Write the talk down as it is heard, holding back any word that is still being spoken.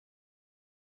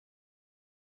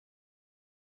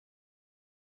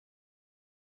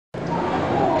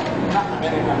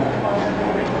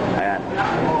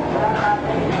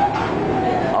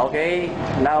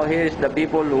here is the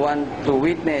people who want to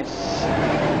witness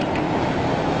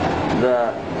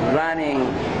the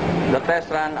test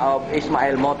run of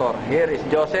Ismael motor. Here is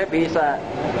Joseph. He's a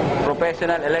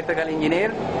professional electrical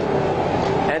engineer.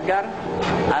 Edgar,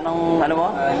 ano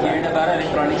mo? Engineer na para,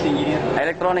 electronics engineer.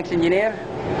 Electronics engineer.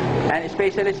 And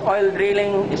specialist, oil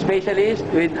drilling specialist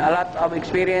with a lot of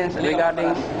experience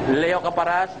regarding Leo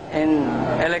Caparas and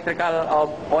electrical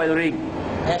of oil rig.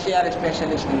 SCR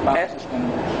specialist in power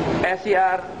system.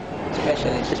 SCR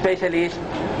specialist.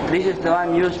 This is the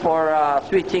one used for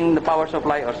switching the power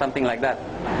supply or something like that.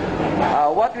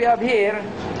 What we have here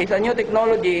is a new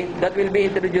technology that will be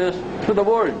introduced to the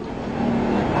world.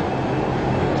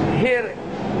 Here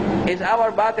is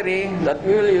our battery that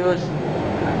we will use.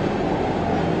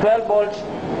 12 volts,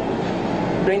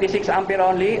 26 ampere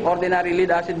only, ordinary lead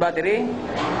acid battery.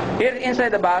 Here inside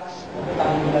the box,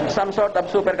 some sort of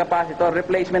supercapacitor,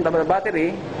 replacement of the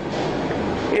battery.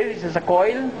 Here is a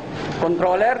coil,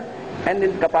 controller, and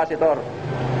then capacitor.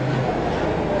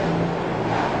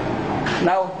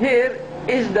 Now here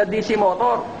is the DC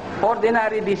motor,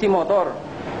 ordinary DC motor.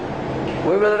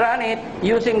 We will run it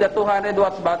using the 200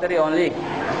 watts battery only.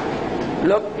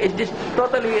 Look, it's just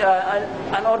totally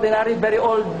an ordinary, very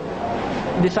old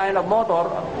design of motor.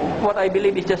 What I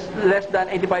believe is just less than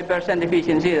 85%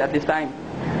 efficiency at this time.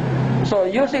 So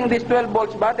using this 12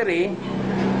 volts battery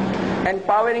and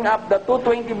powering up the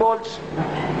 220 volts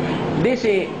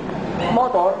DC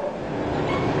motor,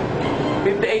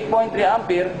 58.3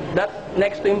 ampere, that's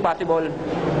next to impossible.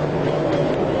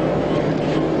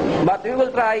 But we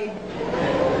will try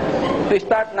to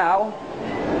start now.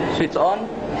 Switch on.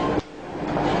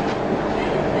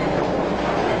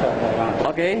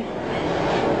 Okay.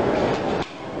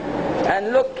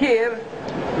 And look here,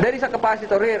 there is a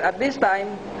capacitor here. At this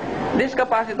time, this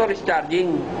capacitor is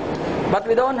charging. But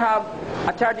we don't have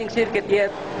a charging circuit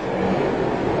yet.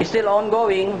 It's still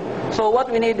ongoing. So what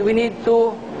we need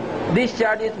to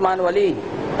discharge it manually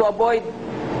to avoid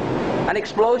an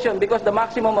explosion, because the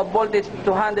maximum of voltage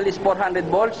to handle is 400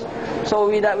 volts. So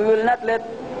we will not let,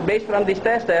 based from this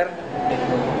tester,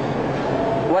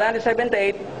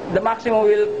 178, the maximum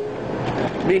will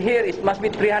be here, it must be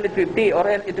 350, or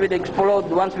else it will explode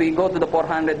once we go to the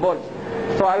 400 volts.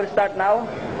 So I will start now.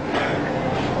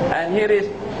 And here is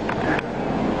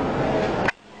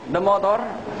the motor.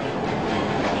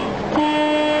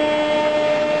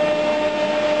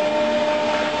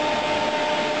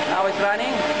 Now it's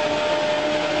running.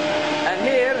 And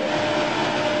here,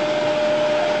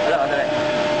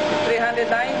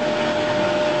 309.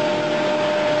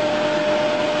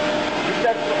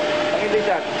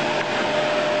 Discharge.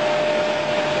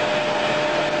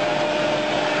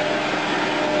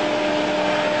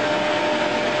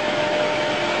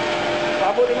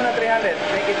 Abutin mo na 300.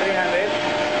 Make it 300.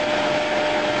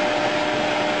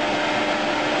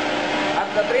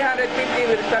 At the 350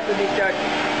 will start to discharge.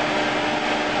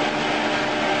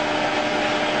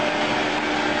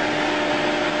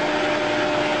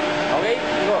 Okay,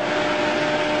 go.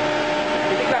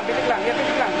 Pitik lang. Ya,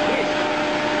 pitik lang. Please.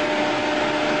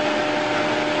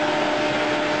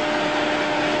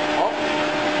 Off.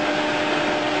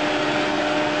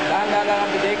 Dahan-dahan lang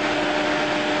ang pitik.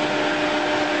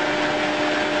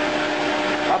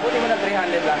 Abutin mo na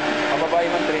 300 lang. Pababayin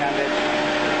mo 300.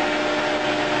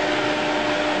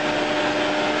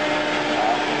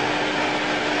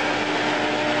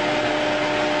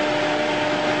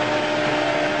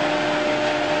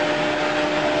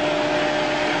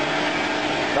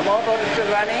 The motor is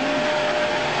still running.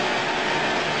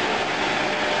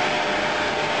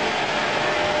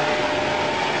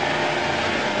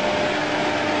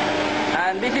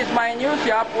 And this is my new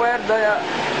shop where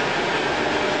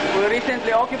we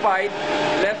recently occupied,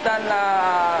 less than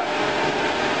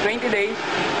 20 days.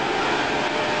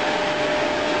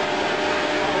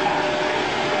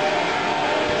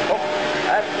 Oh,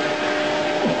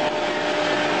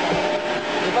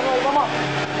 ipan mo.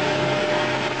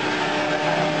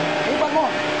 Ipan mo.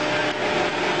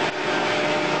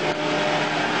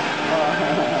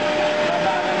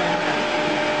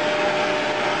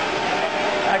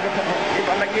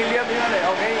 Ipan nag-liliap yun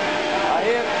eh, okay?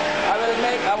 Here, I will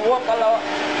make a walk around.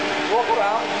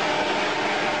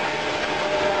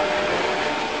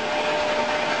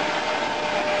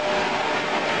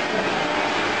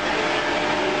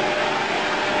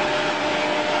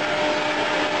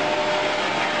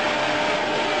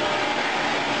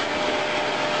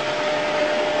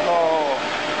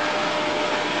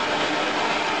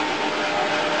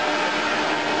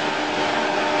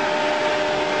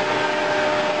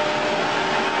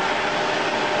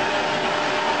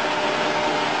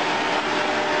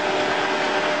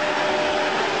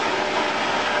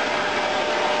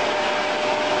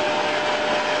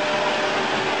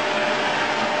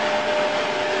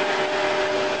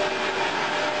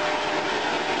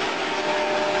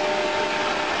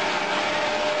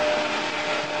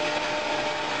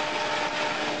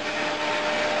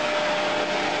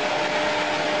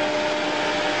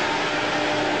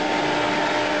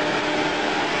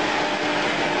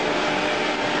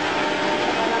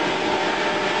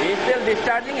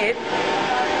 discharging it.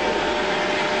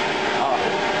 Oh.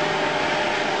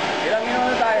 Ilang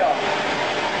minuto tayo?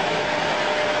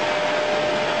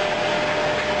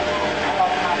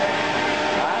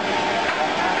 Ha?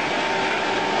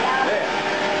 Hindi.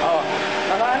 Oh.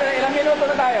 Ilang minuto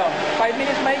na tayo? 5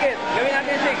 minutes mahigit. Gawin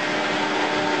natin 6.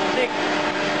 6.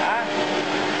 Ha?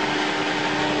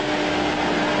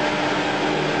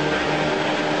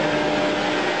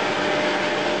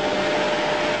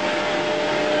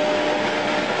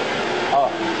 Oh.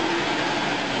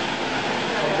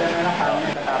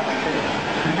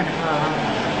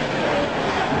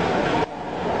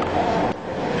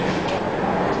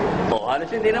 Oh, halos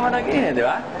hindi naman nag-iinit, di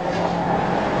ba?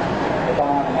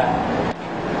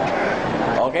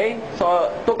 Okay,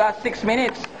 so took us 6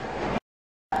 minutes.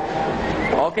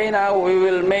 Okay, now we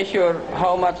will measure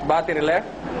how much battery left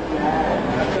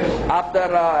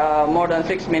after more than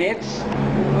 6 minutes.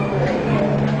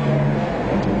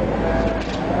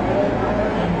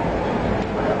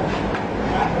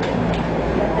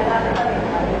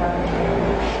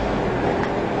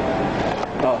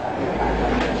 Oh.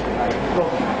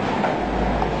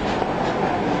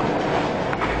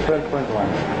 12.1.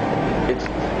 It's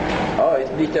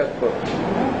discharge for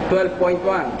 12.1.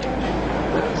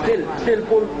 Still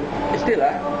full. Still,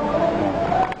 ah.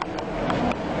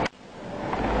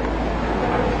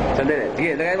 Sandali.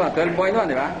 Sige, lagay mo.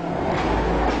 12.1, di ba?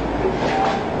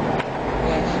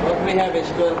 Yes, what we have is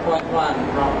 12.1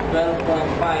 from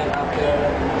 12.5 after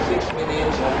 6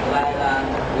 minutes of dry run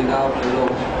without a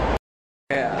load.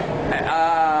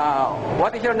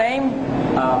 What is your name?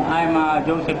 I'm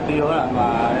Joseph Theo. I'm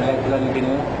an electrical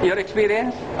engineer. Your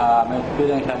experience? My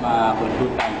experience, I'm a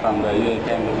consultant from the US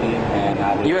Embassy and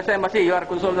US Embassy, you are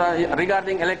consultant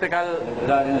regarding electrical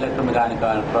regarding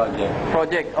electromechanical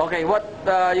project. Okay, what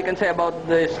you can say about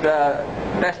this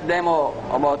test demo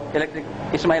about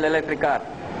Ismael electric car?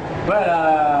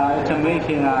 Well, it's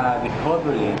amazing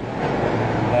discovery,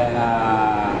 and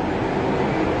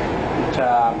it's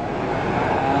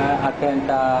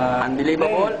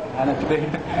unbelievable.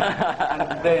 Unexplained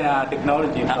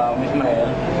technology from Ismael.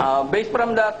 Based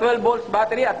from the 12 volts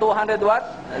battery at 200 watts,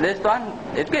 this one,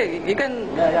 it's okay. You can.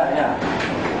 Yeah.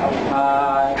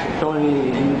 It's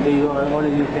only they are only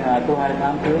using 200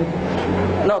 amperes.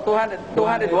 No,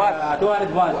 200 watts.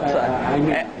 200 watts. I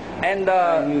mean, and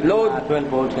load 12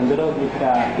 volts, and the load is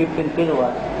 15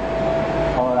 kilowatts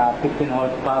or 15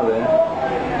 horsepower.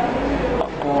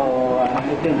 So I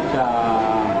think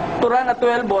to run at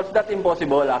 12 volts, that's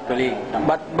impossible actually.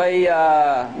 But by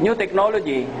new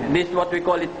technology, this is what we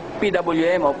call it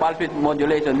PWM or pulse width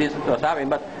modulation. This was happening.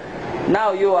 But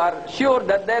now you are sure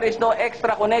that there is no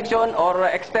extra connection or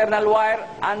external wire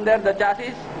under the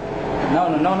chassis? no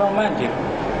magic.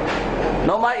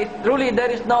 No, truly there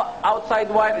is no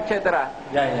outside wire, etc.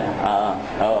 Yeah.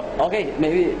 Okay,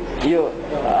 maybe you,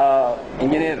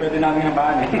 engineer. Pwede namin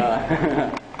habahan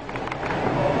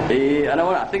Ano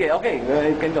mo na? Sige, okay,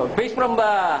 you can go. Based from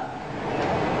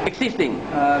existing.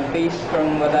 Based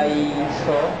from what I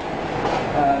saw,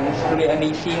 it's really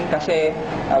amazing kasi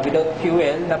without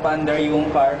fuel, napandar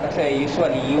yung car kasi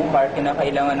usually yung car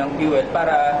kinakailangan ng fuel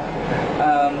para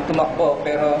tumakbo.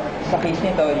 Pero sa case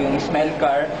nito, yung Ismeal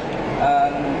car,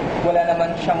 wala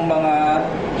naman siyang mga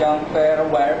jumper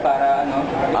wire para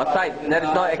Outside, there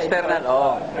is no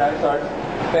external. Source.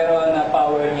 Pero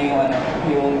na-power niya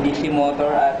yung DC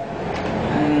motor at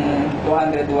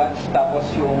 200 watts tapos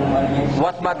yung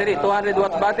watts battery, 200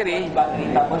 watts battery.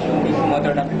 Tapos yung DC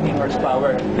motor na 15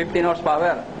 horsepower. 15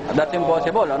 horsepower. That's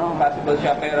impossible, ano? Possible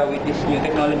siya, pero with this new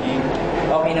technology,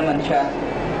 okay naman siya.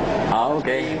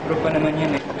 Okay. Improve pa naman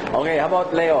yun eh. Okay, how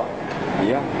about Leo?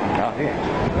 Yeah. Okay.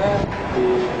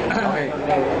 Okay.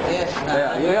 Yes.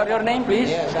 Your name,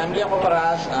 please? Yes, I'm Leo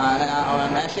Paras.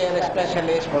 I'm an SCL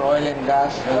specialist for oil and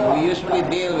gas. We usually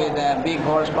deal with big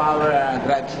horsepower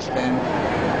drive system.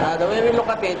 The way we look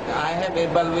at it, I have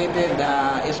evaluated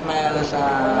Ismael's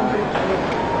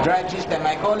drive system.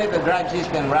 I call it a drive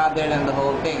system rather than the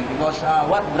whole thing because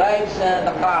what drives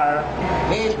the car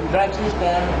is the drive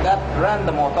system that run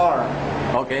the motor.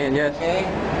 Okay, yes. Okay,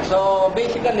 so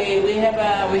basically we have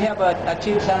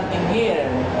achieved something here,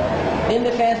 in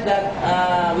the sense that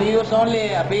we use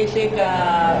only a basic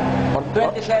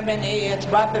 27 Ah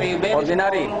battery, very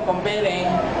ordinary, small, comparing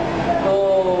to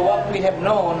what we have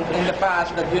known in the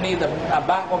past that you need a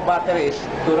bank of batteries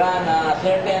to run a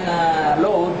certain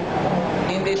load.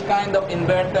 In this kind of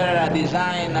inverter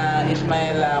design,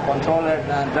 Ismael controller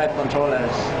drive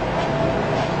controllers.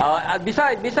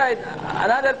 Beside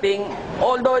another thing,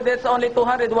 although there's only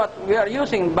 200 watts we are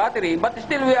using battery, but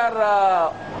still we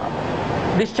are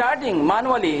discharging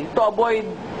manually to avoid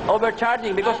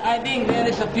overcharging because I think there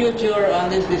is a future on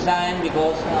this design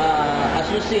because, as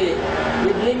you see,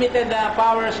 with limited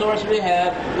power source we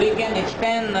have, we can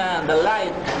extend the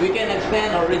light, we can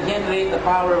extend or regenerate the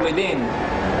power within.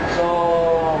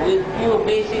 So, with few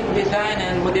basic design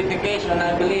and modification,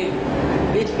 I believe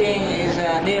this thing is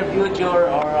a near future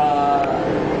or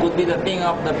could be the thing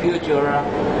of the future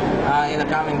in the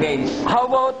coming days. how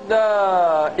about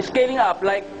the scaling up,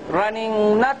 like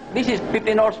running, not, this is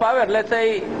 15 horsepower, let's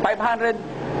say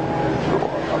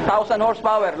 500,000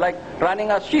 horsepower, like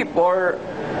running a ship or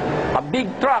a big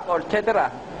truck or etc.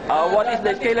 What is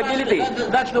the scalability?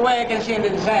 That's the way I can see in the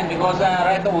design because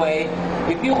right away,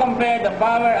 if you compare the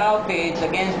power outage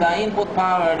against the input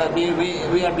power that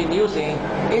we have been using,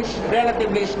 it's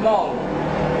relatively small.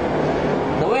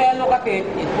 The way I look at it,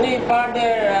 if we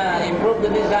further improve the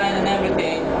design and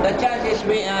everything, the chances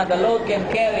the load can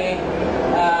carry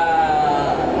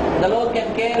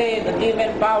the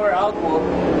given power output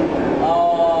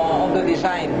of the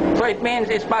design. So it means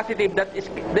it's positive that the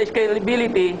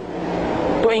scalability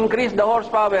to increase the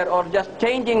horsepower or just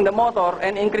changing the motor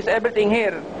and increase everything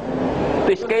here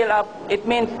to scale up, it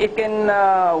means it can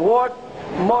work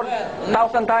more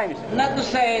 1,000 times. Not to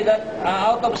say that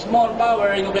out of small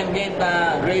power you can get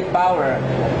great power.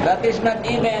 That is not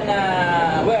even,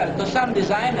 well, to some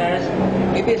designers,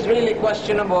 it is really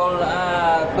questionable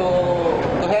to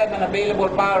have an available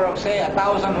power of, say,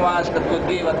 1,000 watts that could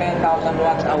give a 10,000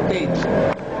 watts outage.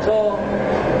 So,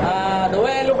 the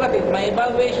way I look at it, my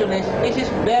evaluation is, this is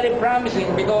very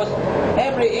promising because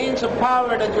every inch of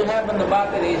power that you have on the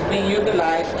battery is being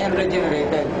utilized and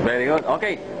regenerated. Very good.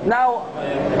 Okay. Now,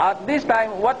 at this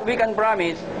time, what we can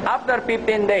promise, after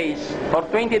 15 days or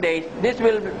 20 days, this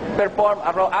will perform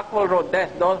an actual road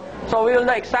test. So we will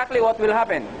know exactly what will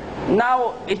happen.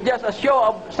 Now, it's just a show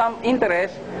of some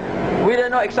interest. We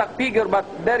don't know exact figure, but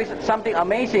there is something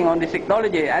amazing on this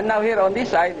technology. And now here on this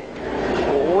side,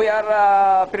 we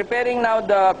are preparing now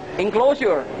the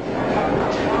enclosure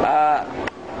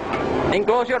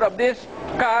of this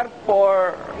car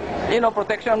for,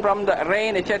 protection from the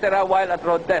rain, etc. while at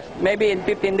road test. Maybe in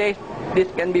 15 days, this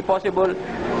can be possible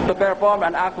to perform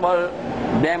an actual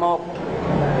demo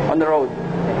on the road.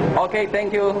 Okay,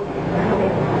 thank you.